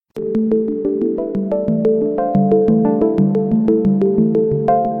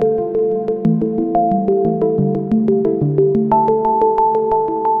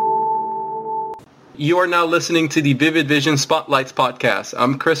You are now listening to the Vivid Vision Spotlights podcast.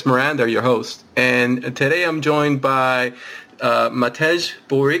 I'm Chris Miranda, your host, and today I'm joined by Matej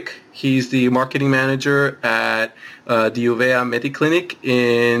Boric. He's the marketing manager at the UVEA Clinic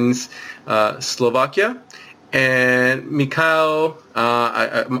in Slovakia. And Michael,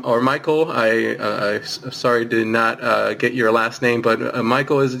 sorry, did not get your last name, but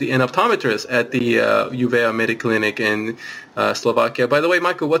Michael is an optometrist at the UVEA Clinic in Slovakia. By the way,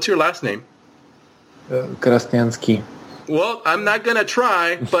 Michael, what's your last name? Krasniansky. Well, I'm not going to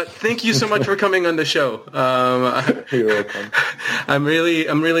try, but thank you so much for coming on the show. You're welcome. I'm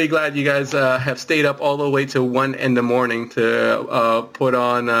really glad you guys have stayed up all the way to 1 a.m. to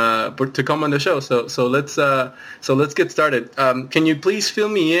to come on the show. So let's get started. Can you please fill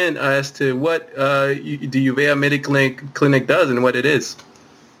me in as to what the UVEA Clinic does and what it is?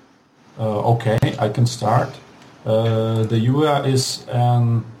 Okay, I can start. The UVEA is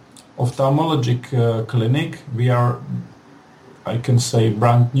an ophthalmologic clinic. We are, I can say,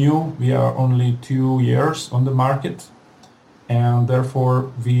 brand new. We are only 2 years on the market, and therefore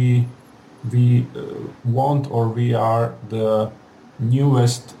we are the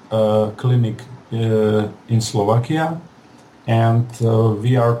newest clinic in Slovakia, and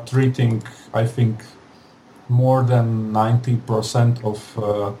we are treating, I think, more than 90% of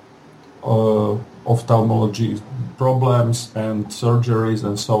ophthalmology problems and surgeries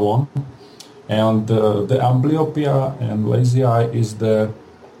and so on. And the amblyopia and lazy eye is the,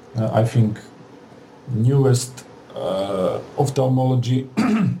 I think, newest ophthalmology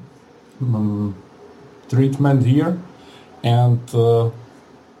treatment here. And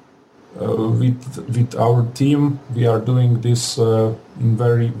with our team, we are doing this in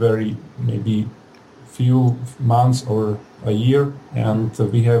very maybe few months or a year, and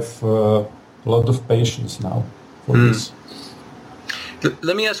we have a lot of patients now for this.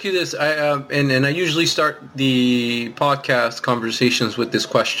 Let me ask you this, and I usually start the podcast conversations with this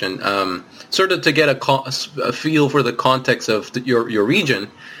question, sort of to get a feel for the context of your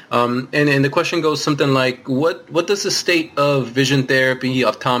region. And the question goes something like, what does the state of vision therapy,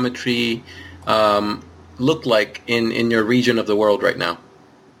 optometry look like in your region of the world right now?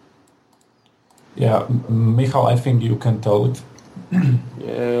 Yeah, Michal, I think you can tell it.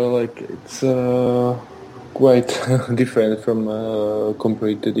 Yeah, it's quite different from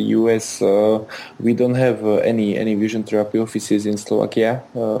compared to the US. We don't have any vision therapy offices in Slovakia.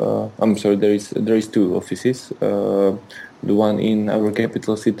 I'm sorry, there is 2 offices. The one in our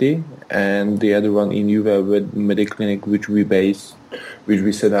capital city and the other one in UVEA Clinic, which we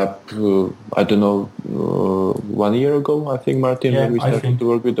set up, I don't know, 1 year ago, I think, Martin, when we started to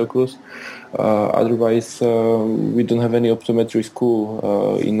work with Oculus. Otherwise, we don't have any optometry school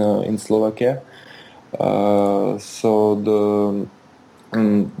in Slovakia. So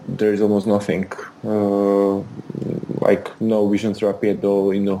there is almost nothing, like no vision therapy at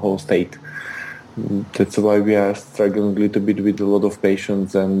all in the whole state. That's why we are struggling a little bit with a lot of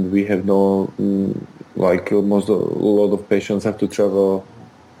patients, and we have a lot of patients have to travel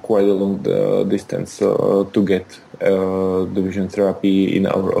quite a long distance to get the vision therapy in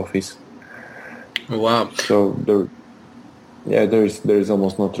our office. Wow! So there is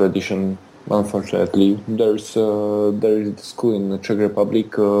almost no tradition. Unfortunately, there is a school in the Czech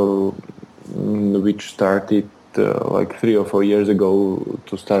Republic which started 3 or 4 years ago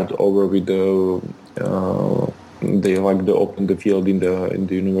to start over with they open the field in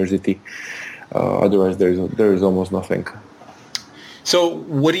the university. Otherwise, there is almost nothing. So,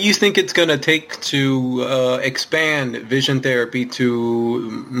 what do you think it's going to take to expand vision therapy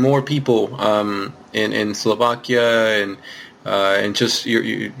to more people in Slovakia and just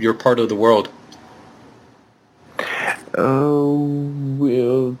your part of the world?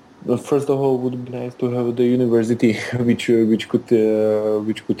 Well, first of all, it would be nice to have the university which could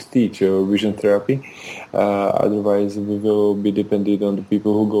teach vision therapy. Otherwise, we will be dependent on the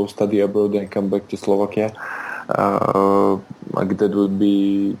people who go study abroad and come back to Slovakia. That would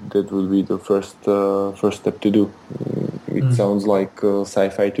be the first step to do. It sounds like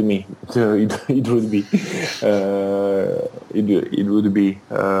sci-fi to me. It would be. It would be.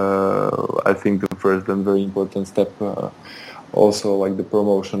 I think the first and very important step. Also, the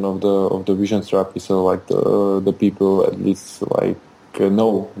promotion of the vision therapy, so the people at least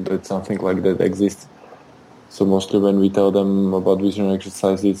know that something like that exists. So mostly when we tell them about vision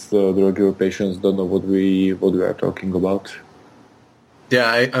exercises, the regular patients don't know what we are talking about.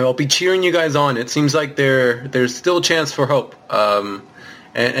 Yeah, I'll be cheering you guys on. It seems like there's still a chance for hope.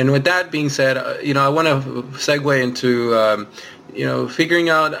 And with that being said, I want to segue into figuring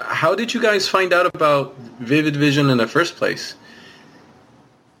out, how did you guys find out about Vivid Vision in the first place?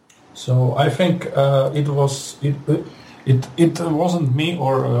 So I think it wasn't me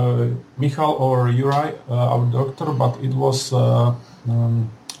or Michal or Juraj, our doctor, but it was our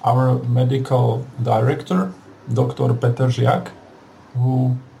medical director, Dr. Petr Žiak,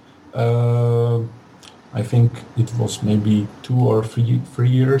 who I think it was maybe 2 or 3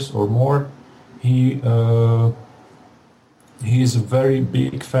 years or more. He is a very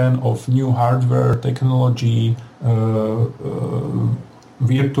big fan of new hardware technology,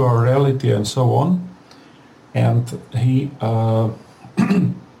 virtual reality, and so on. And he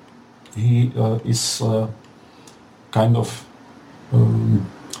is kind of,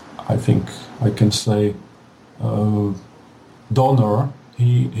 I think I can say, donor.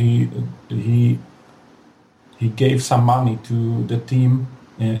 He gave some money to the team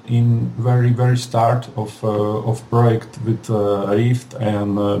in very start of project with Rift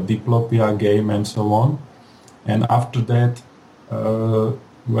and Diplopia game and so on. And after that,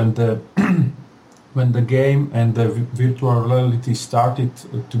 when the game and the virtual reality started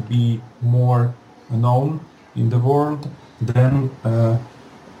to be more known in the world, then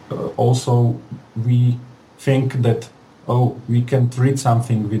also we think that we can treat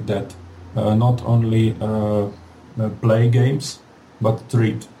something with that, not only play games, but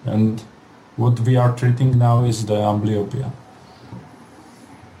treat. And what we are treating now is the amblyopia.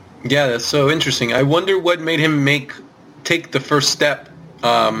 Yeah, that's so interesting. I wonder what made him take the first step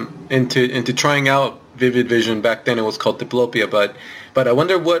into trying out Vivid Vision. Back then it was called Diplopia, but I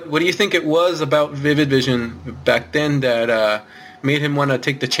wonder what do you think it was about Vivid Vision back then that made him want to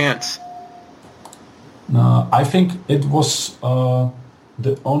take the chance? I think it was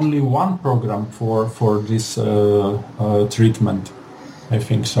the only one program for this treatment. I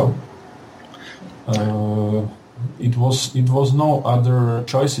think so. It was no other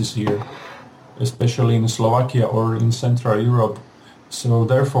choices here, especially in Slovakia or in Central Europe. So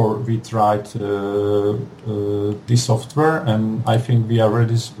therefore we tried this software, and I think we are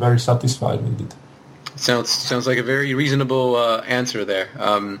already very satisfied with it. Sounds like a very reasonable answer there.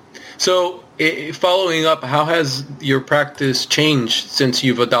 So following up, how has your practice changed since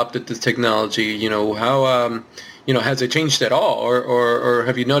you've adopted this technology? How has it changed at all, or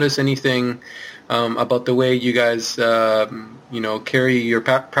have you noticed anything about the way you guys carry your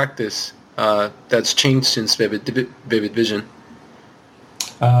practice that's changed since Vivid Vision?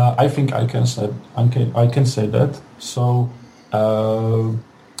 I think I can say that. So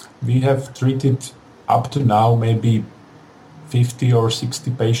we have treated up to now maybe 50 or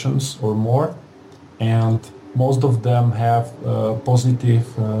 60 patients or more, and most of them have positive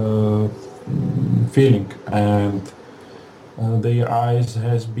feeling, and their eyes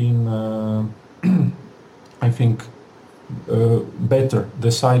has been I think better.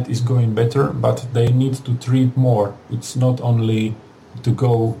 The sight is going better, but they need to treat more. It's not only to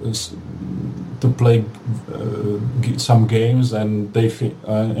go to play some games and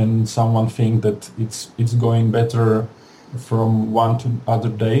and someone think that it's going better from one to other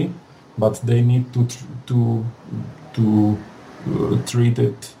day, but they need to treat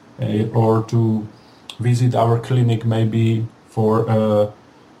it or to visit our clinic maybe for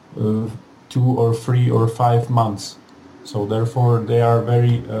 2 or 3 or 5 months. So therefore they are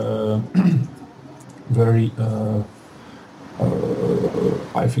very very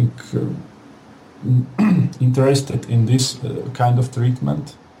I think interested in this kind of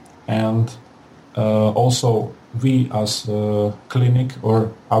treatment, and also we as clinic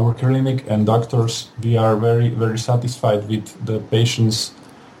or our clinic and doctors, we are very very satisfied with the patients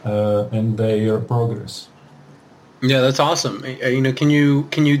and their progress. Yeah, that's awesome. Can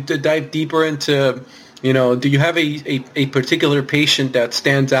you dive deeper into, do you have a particular patient that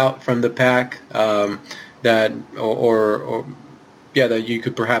stands out from the pack that that you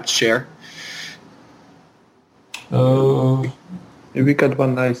could perhaps share? We got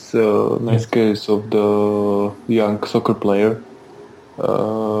one nice case of the young soccer player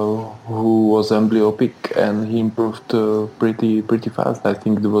who was amblyopic, and he improved pretty fast. I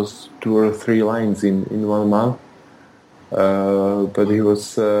think there was 2 or 3 lines in 1 month. But he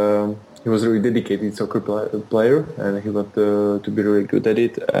was really dedicated soccer player, and he wanted to be really good at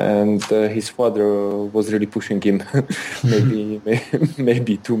it. And his father was really pushing him,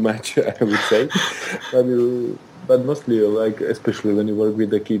 maybe too much, I would say. But mostly, especially when you work with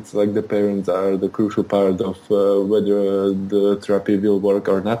the kids, the parents are the crucial part of whether the therapy will work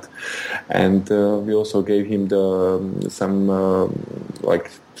or not. And we also gave him some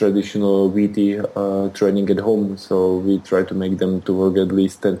traditional VT training at home. So we try to make them to work at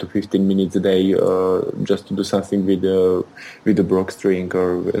least 10 to 15 minutes a day, just to do something with the Brock string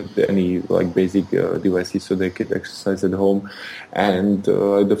or with any like basic devices, so they could exercise at home. And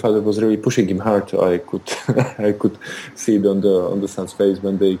the father was really pushing him hard. I could I could see it on the son's face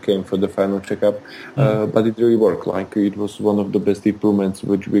when they came for the final checkup. But it really worked. Like, it was one of the best improvements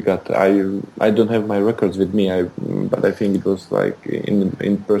which we got. I don't have my records with me, but I think it was like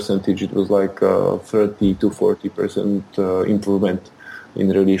in percentage, it was like 30 to 40% improvement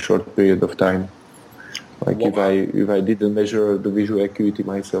in a really short period of time. Like, wow. If I didn't measure the visual acuity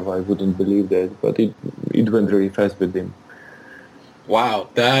myself, I wouldn't believe that. But it went really fast with him. Wow,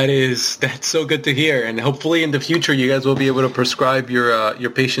 that's so good to hear. And hopefully in the future, you guys will be able to prescribe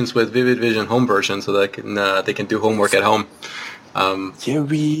your patients with Vivid Vision home version, so that they can do homework at home.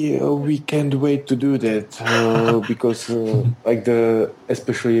 We can't wait to do that because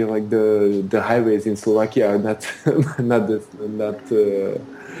especially the highways in Slovakia are not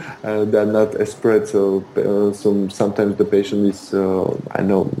they're not as spread. So sometimes the patient is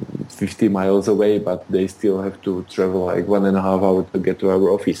 50 miles away, but they still have to travel like 1.5 hours to get to our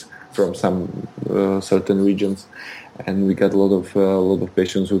office from some certain regions. And we got a lot of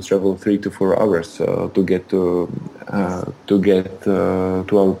patients who travel 3 to 4 hours to get to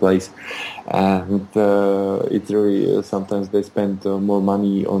our place, and it's really sometimes they spend more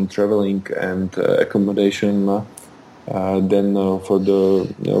money on traveling and accommodation than for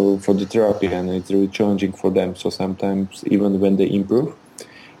the therapy, and it's really challenging for them. So sometimes even when they improve,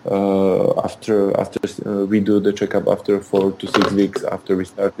 after we do the checkup after 4 to 6 weeks after we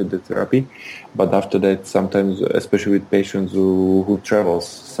started the therapy, but after that, sometimes, especially with patients who travel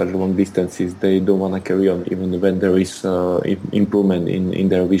such long distances, they don't want to carry on even when there is improvement in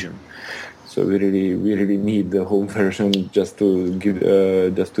their vision. So we really need the home version just to give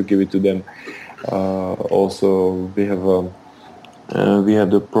it to them. Also, we have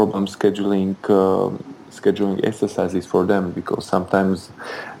the problem scheduling exercises for them, because sometimes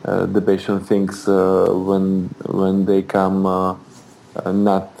the patient thinks when they come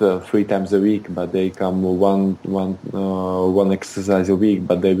not 3 times a week, but they come one exercise a week,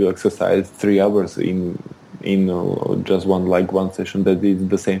 but they will exercise 3 hours in just one session. That is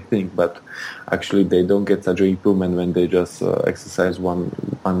the same thing, but actually they don't get such an improvement when they just exercise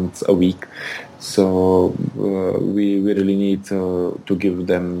once a week. So we really need to give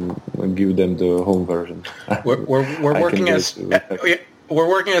them the home version. We're working we're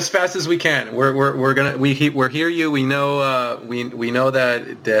working as fast as we can. We hear you. We know we know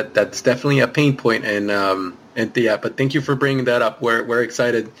that's definitely a pain point, and yeah, but thank you for bringing that up. We're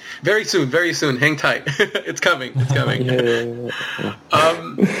excited. Very soon. Hang tight. It's coming. Yeah.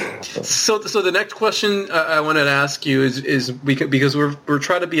 So the next question I wanted to ask you is because we're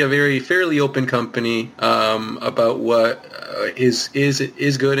trying to be a very fairly open company about what is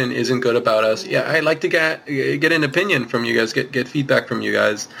good and isn't good about us. Yeah, I'd like to get an opinion from you guys, get feedback from you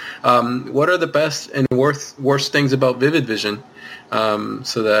guys. What are the best and worst things about Vivid Vision?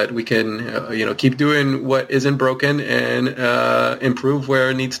 So that we can, keep doing what isn't broken and improve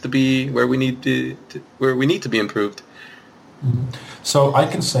where we need to be improved. So I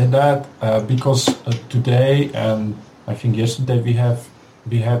can say that because today and I think yesterday we had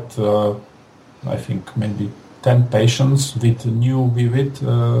I think maybe 10 patients with new Vivid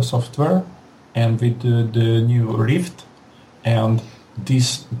software and with the new Rift, and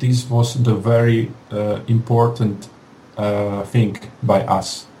this was the very important thing by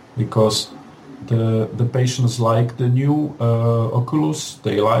us, because the patients like the new Oculus,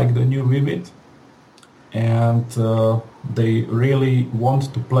 they like the new Vivid, and they really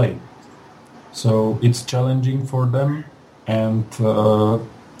want to play. So it's challenging for them, and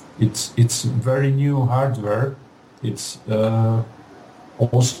it's very new hardware. It's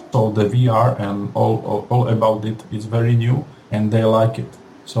also the VR and all about it is very new, and they like it.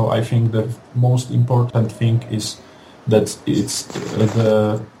 So I think the most important thing is that it's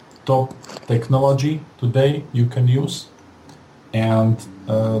the top technology today you can use, and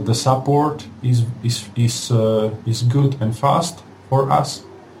the support is good and fast for us,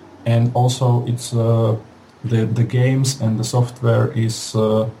 and also it's the games and the software is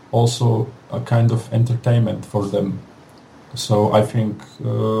also a kind of entertainment for them. So I think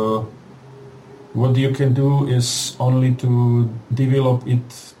what you can do is only to develop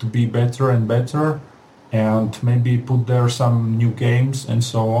it to be better and better, and maybe put there some new games and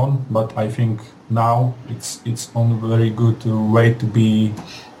so on. But I think now it's on a very good way to be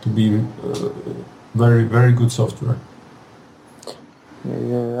very, very good software.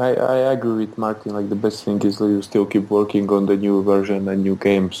 Yeah, I agree with Martin. Like the best thing is you still keep working on the new version and new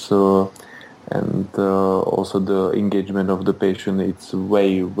games. And also the engagement of the patient, it's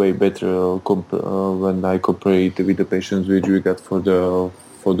way better when I compare it with the patients which we got for the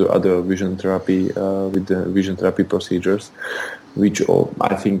other vision therapy with the vision therapy procedures, which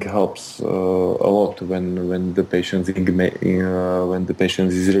I think helps a lot when the patients when the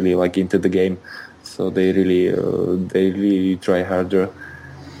patient is really like into the game, so they really try harder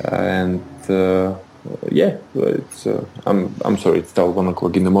and. Yeah, it's. I'm sorry. It's still 1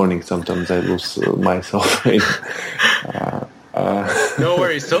 o'clock in the morning. Sometimes I lose myself. No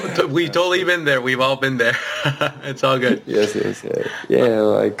worries. We've totally been there. We've all been there. It's all good. Yes. Yeah,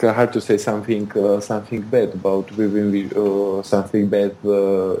 like hard to say something bad about something bad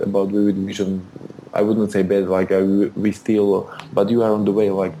about Vivid Vision. I wouldn't say bad. Like we still, but you are on the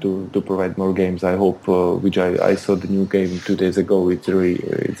way. Like to provide more games. I hope. Which I saw the new game 2 days ago. It's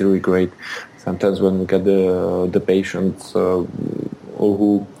really great. Sometimes when we get the patients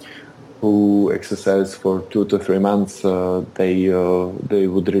who exercise for 2 to 3 months, they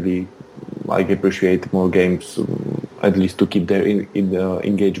would really like appreciate more games, at least to keep their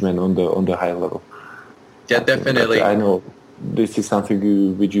engagement on the high level. Yeah, definitely. I know this is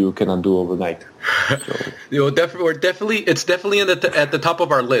something which you cannot do overnight. So. It's definitely at the top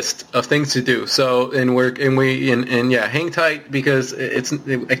of our list of things to do. So hang tight because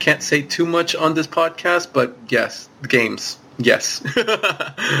I can't say too much on this podcast, but yes, games. Yes,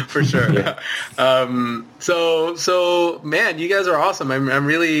 for sure. Yeah. So man, you guys are awesome. I'm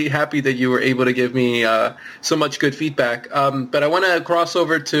really happy that you were able to give me so much good feedback. But I want to cross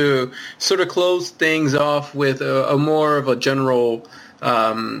over to sort of close things off with a more of a general,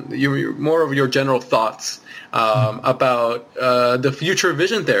 more of your general thoughts about the future of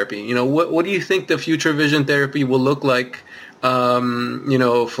vision therapy. You know, what do you think the future of vision therapy will look like?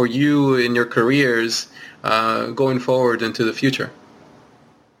 For you in your careers. Going forward into the future.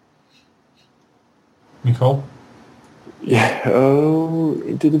 Nicole? Yeah,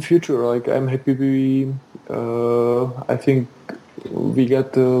 into the future, like I'm happy I think we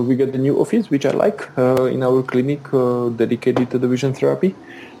got the new office, which I like, in our clinic, dedicated to the vision therapy.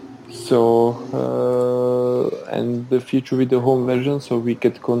 So, and the future with the home version, so we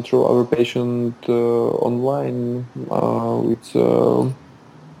can control our patient online.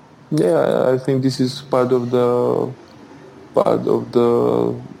 I think this is part of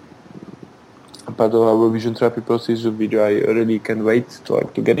our vision therapy procedure, which I really can't wait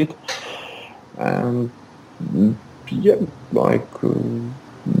to get it. And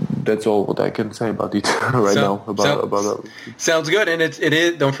that's all what I can say about it now. Sounds good, and it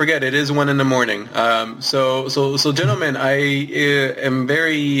is. Don't forget, it is 1 a.m. So gentlemen, I am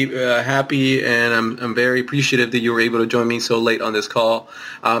very happy, and I'm very appreciative that you were able to join me so late on this call.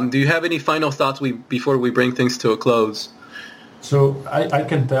 Do you have any final thoughts before we bring things to a close? So I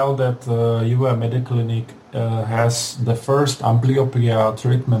can tell that UVEA Medical Clinic has the first amblyopia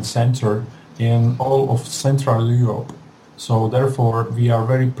treatment center in all of Central Europe. So therefore, we are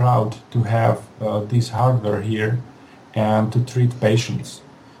very proud to have this hardware here and to treat patients.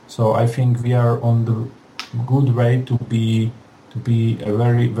 So I think we are on the good way to be a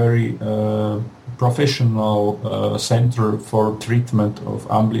very, very professional center for treatment of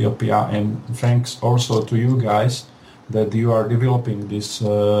amblyopia. And thanks also to you guys that you are developing this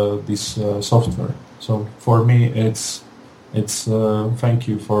software. So for me, it's thank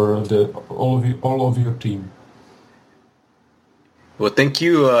you for all of your team. Well, thank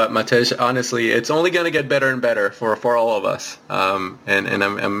you, Matej. Honestly, it's only going to get better and better for all of us. And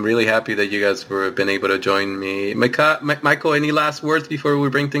I'm really happy that you guys have been able to join me. Michael, any last words before we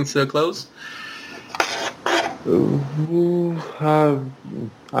bring things to a close?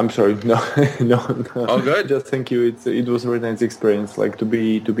 I'm sorry. No. All good. Just thank you. It was a very nice experience, like to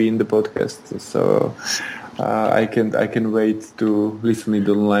be in the podcast. So I can wait to listen it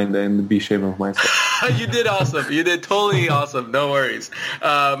online and be ashamed of myself. You did awesome. You did totally awesome. No worries.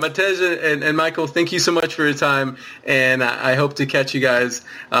 Matej and Michael, thank you so much for your time, and I hope to catch you guys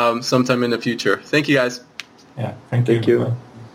sometime in the future. Thank you, guys. Yeah. Thank you. Thank you.